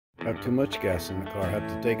I have too much gas in the car. I have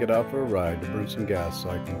to take it out for a ride to burn some gas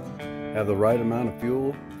so I can have the right amount of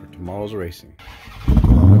fuel for tomorrow's racing.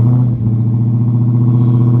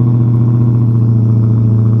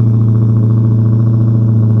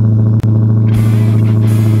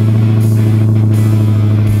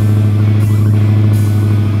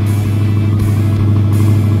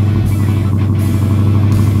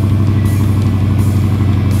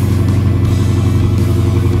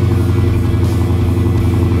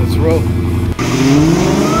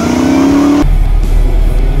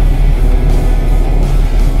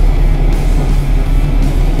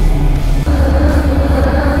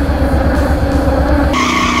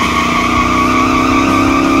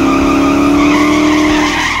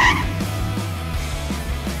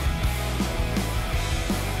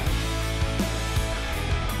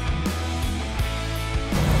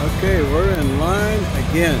 Okay, we're in line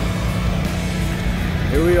again.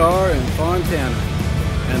 Here we are in Fontana,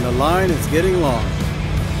 and the line is getting long.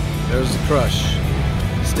 There's the crush,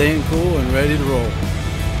 staying cool and ready to roll.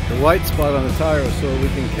 The white spot on the tire is so we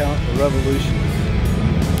can count the revolutions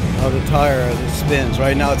of the tire as it spins.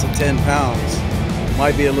 Right now it's at 10 pounds.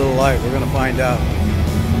 Might be a little light, we're gonna find out.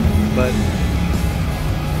 But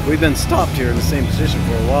we've been stopped here in the same position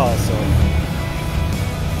for a while, so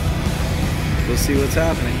we'll see what's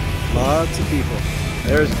happening. Lots of people.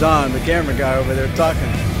 There's Don, the camera guy over there talking.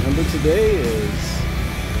 Number today is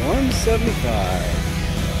 175.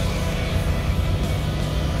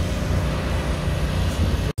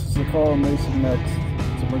 This is the car I'm racing next.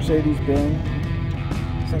 It's a Mercedes-Benz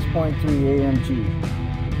 6.3 AMG.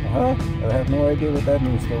 I have no idea what that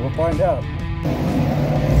means, but we'll find out.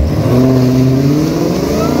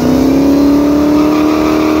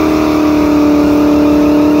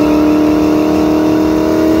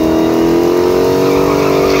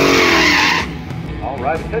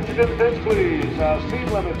 Attention to the fence, please. Speed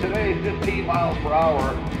limit today, 15 miles per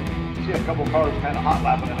hour. See a couple cars kind of hot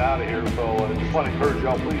lapping it out of here, so I just want to encourage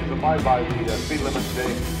y'all, please abide by the speed limit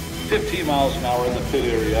today. 15 miles an hour in the pit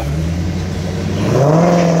area.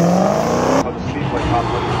 The speedway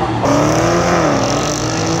complex.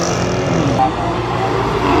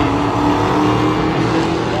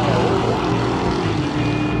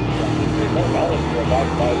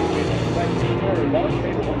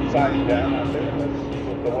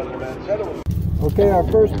 Okay, our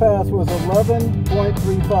first pass was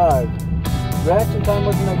 11.35. Reaction time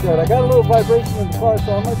wasn't that good. I got a little vibration in the car,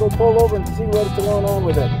 so I'm going to go pull over and see what's going on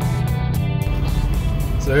with it.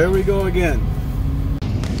 So here we go again.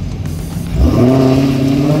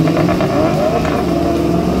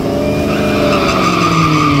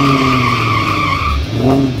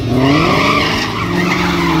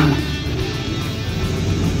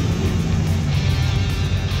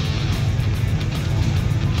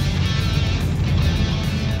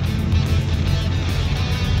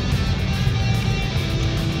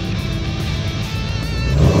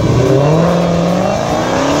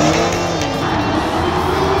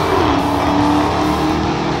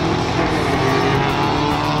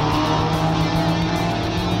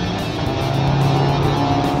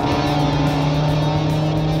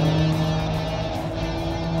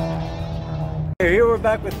 Here we're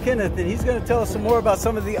back with Kenneth, and he's going to tell us some more about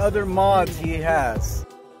some of the other mods he has.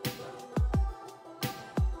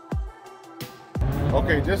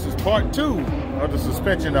 Okay, this is part 2 of the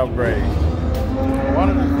suspension upgrade. One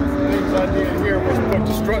of the things I did here was put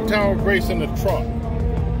the strut tower brace in the trunk.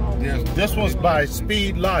 This was by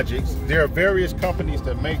Speed Logics. There are various companies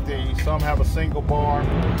that make these. Some have a single bar,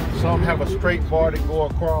 some have a straight bar to go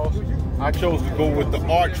across. I chose to go with the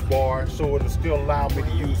arch bar so it'll still allow me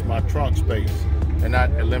to use my trunk space and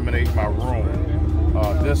not eliminate my room.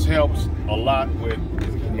 This helps a lot with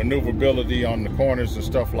maneuverability on the corners and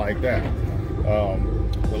stuff like that.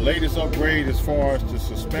 The latest upgrade as far as the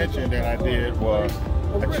suspension that I did was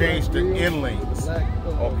I changed the end links.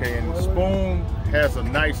 Okay, and the Spoon has a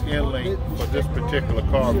nice end link for this particular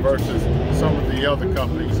car versus some of the other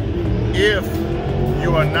companies. If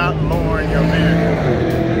you are not lowering your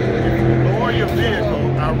vehicle, if you lower your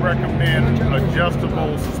vehicle, I recommend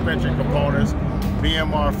adjustable suspension components.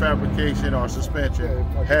 BMR Fabrication or Suspension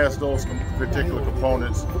has those particular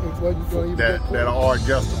components that are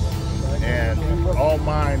adjustable. And all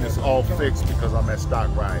mine is all fixed because I'm at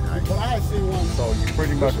stock ride height. So you're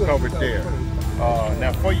pretty much covered there.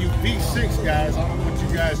 Now for you V6 guys, I don't want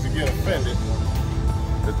you guys to get offended.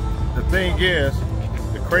 The thing is,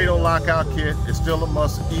 the cradle lockout kit is still a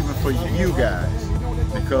must even for you guys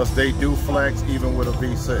because they do flex even with a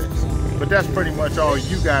V6. But that's pretty much all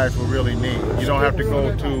you guys will really need. You don't have to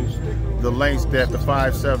go to the lengths that the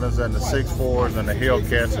 5.7s and the 6.4s and the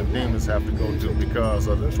Hellcats and Demons have to go to because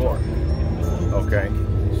of the torque. Okay,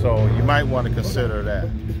 so you might want to consider that.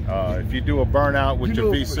 If you do a burnout with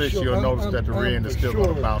your V6, you'll notice that the rear end is still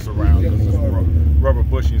going to bounce around because there's rubber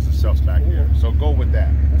bushings and stuff back there. So go with that.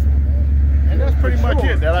 And that's pretty much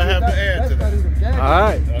it that I have to add to that. All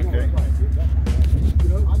right. Okay.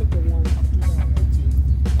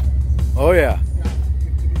 Oh yeah.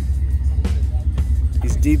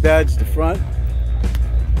 He's debadged the front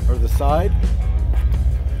or the side,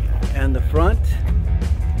 and the front,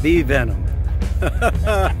 the Venom.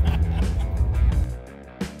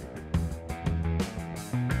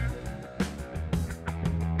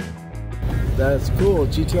 That's cool.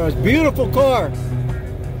 GTR's beautiful car.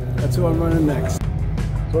 That's who I'm running next.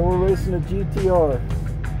 So we're racing a GTR.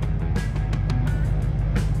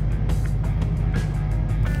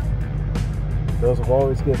 Those have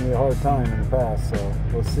always given me a hard time in the past, so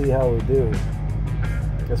we'll see how we do.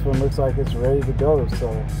 This one looks like it's ready to go, so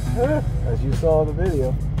as you saw in the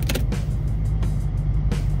video.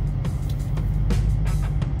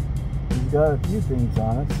 He's got a few things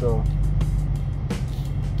on it, so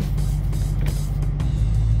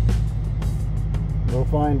we'll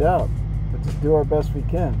find out. But just do our best we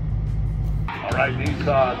can. All right,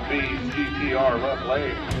 Nissan GTR left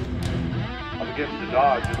lane. Up against the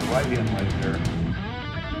Dodge in the right-hand lane there.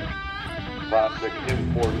 Classic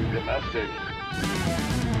import domestic.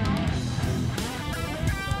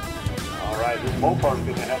 All right, this Mopar's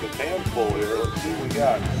going to have a tan full here. Let's see what we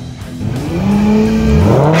got.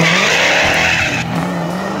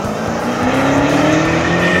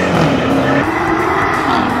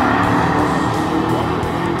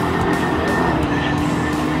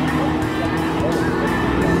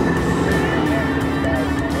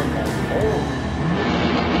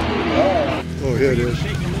 Here it is.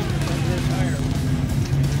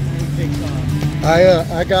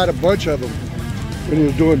 I got a bunch of them when he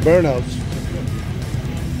was doing burnouts.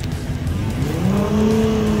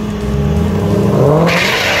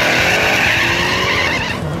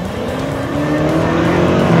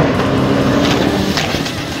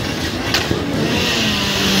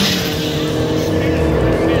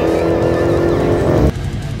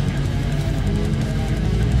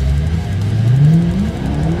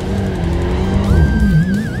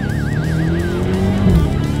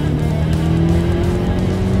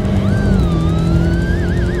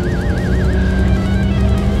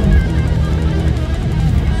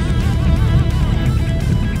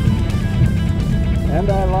 And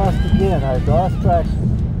I lost again. I lost traction.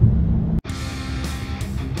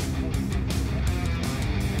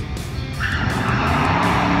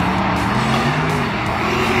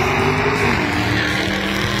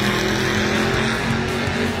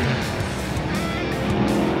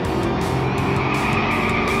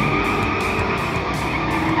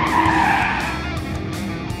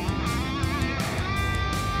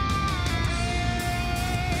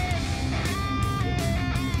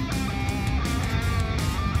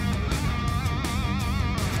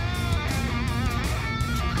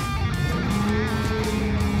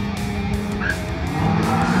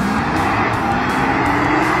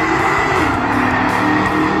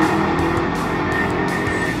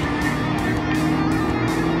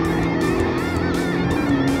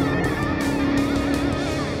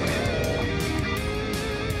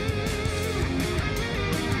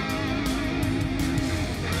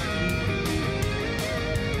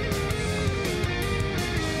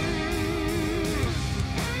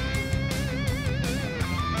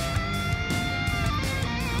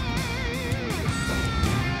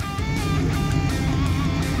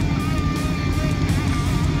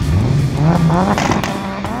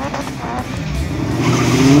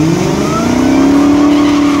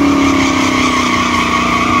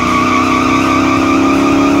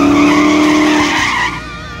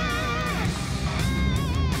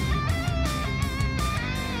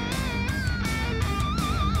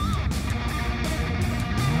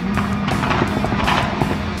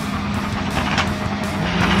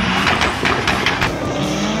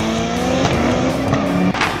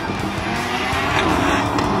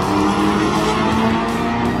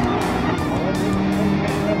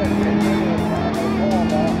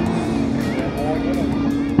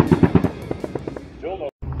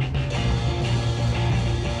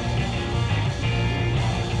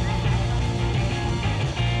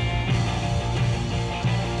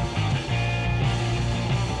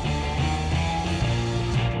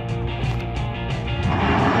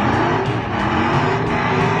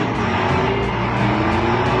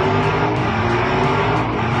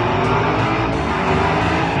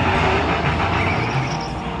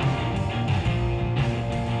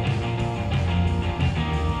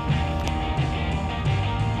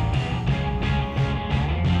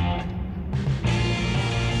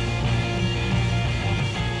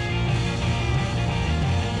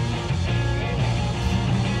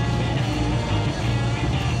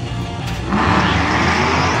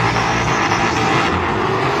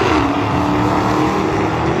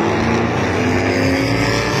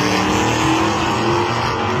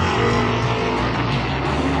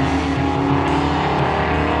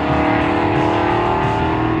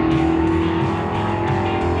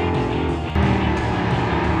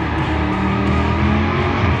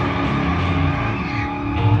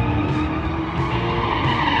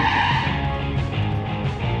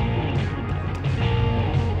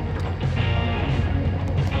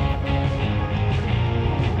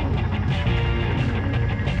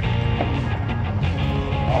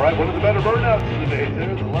 right, one of the better burnouts of the day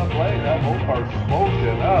there. The left lane, that whole car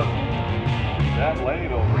smoking up that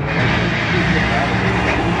lane over there.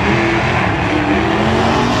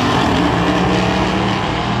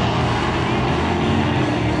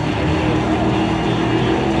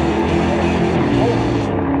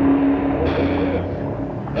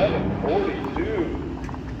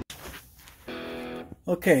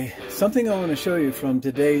 Okay, something I want to show you from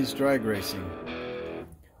today's drag racing.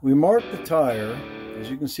 We marked the tire,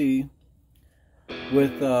 as you can see,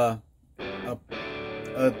 with a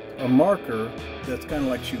marker that's kind of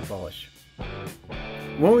like shoe polish.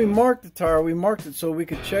 When we marked the tire, we marked it so we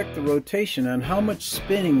could check the rotation and how much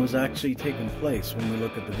spinning was actually taking place when we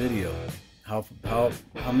look at the video. How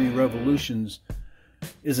many revolutions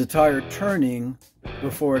is a tire turning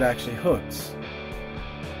before it actually hooks.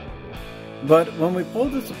 But when we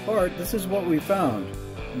pulled this apart, this is what we found.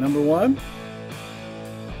 Number one,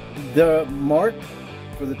 the mark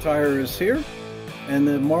for the tire is here, and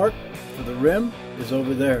the mark for the rim is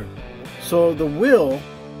over there. So the wheel,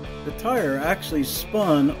 the tire actually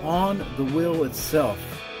spun on the wheel itself.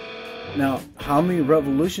 Now, how many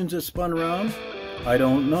revolutions it spun around, I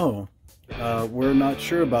don't know. We're not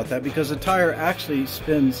sure about that because the tire actually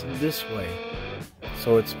spins this way.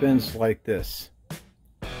 So it spins like this.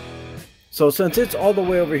 So since it's all the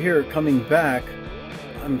way over here coming back,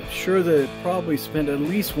 I'm sure that it probably spent at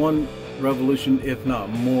least one revolution, if not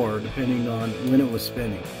more, depending on when it was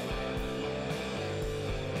spinning.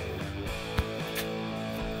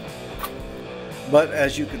 But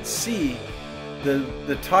as you can see,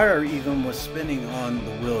 the tire even was spinning on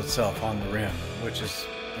the wheel itself, on the rim, which is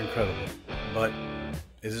incredible. But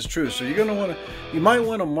it is true. So you might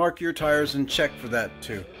want to mark your tires and check for that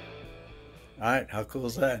too. All right, how cool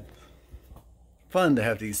is that? Fun to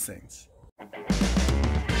have these things.